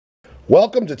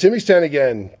Welcome to Timmy's 10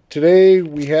 again. Today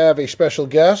we have a special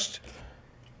guest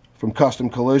from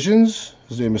Kustom Collisions.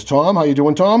 His name is Tom. How you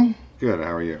doing, Tom? Good,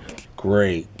 how are you?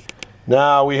 Great.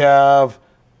 Now we have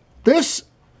this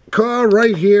car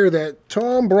right here that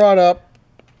Tom brought up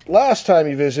last time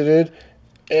he visited,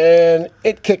 and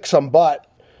it kicked some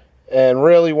butt and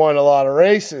really won a lot of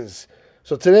races.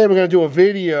 So today we're going to do a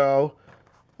video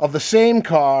of the same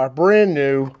car, brand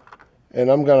new, and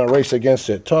I'm going to race against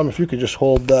it. Tom, if you could just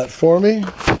hold that for me.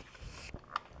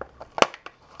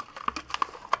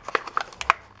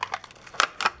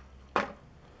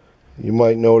 You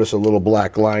might notice a little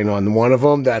black line on one of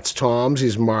them. That's Tom's.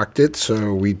 He's marked it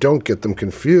so we don't get them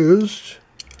confused.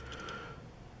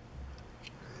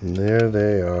 And there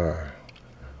they are.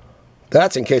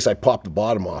 That's in case I pop the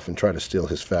bottom off and try to steal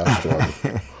his fast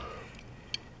one.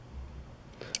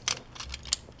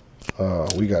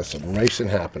 We got some racing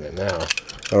happening now.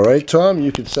 All right, Tom,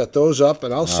 you can set those up,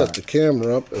 and I'll set the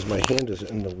camera up as my hand is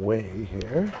in the way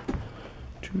here.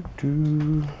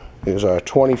 Here's our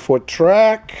 20-foot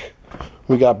track.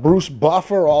 We got Bruce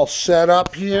Buffer all set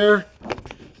up here.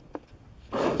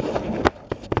 Lane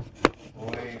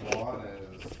 1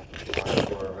 is my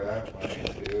Corvette. Lane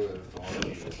 2 is the one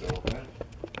you just opened.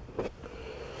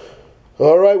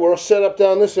 All right, we're set up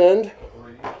down this end.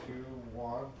 3, 2,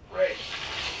 1, race.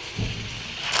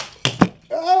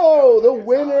 Oh, the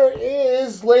winner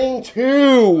is lane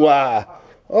 2.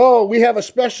 Oh, we have a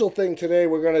special thing today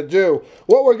we're going to do.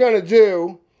 What we're going to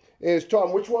do is,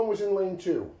 Tom, which one was in lane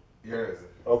 2? Yours.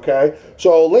 Okay,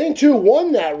 so lane 2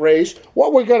 won that race.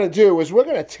 What we're going to do is we're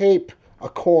going to tape a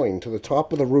coin to the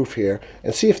top of the roof here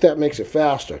and see if that makes it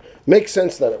faster. Makes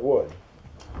sense that it would.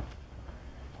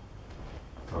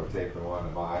 So take the one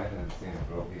of mine and see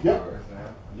if it'll be Yep. yours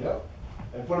now. Yep.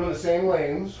 And put them in the same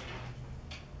lanes.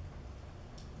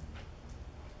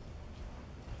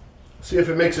 See if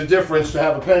it makes a difference to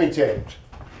have a penny taped.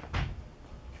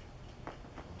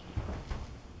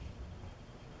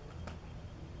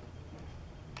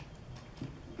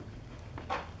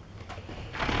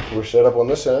 We're set up on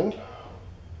this end.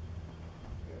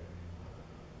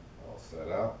 All set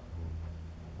up.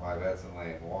 My bet's in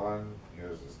lane 1.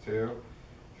 Yours is 2.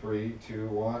 3, 2,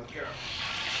 1, go.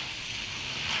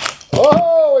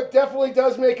 Oh, it definitely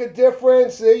does make a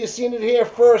difference. There, you've seen it here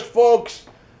first, folks.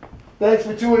 Thanks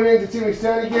for tuning in to Timmy's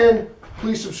 10 again.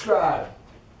 Please subscribe.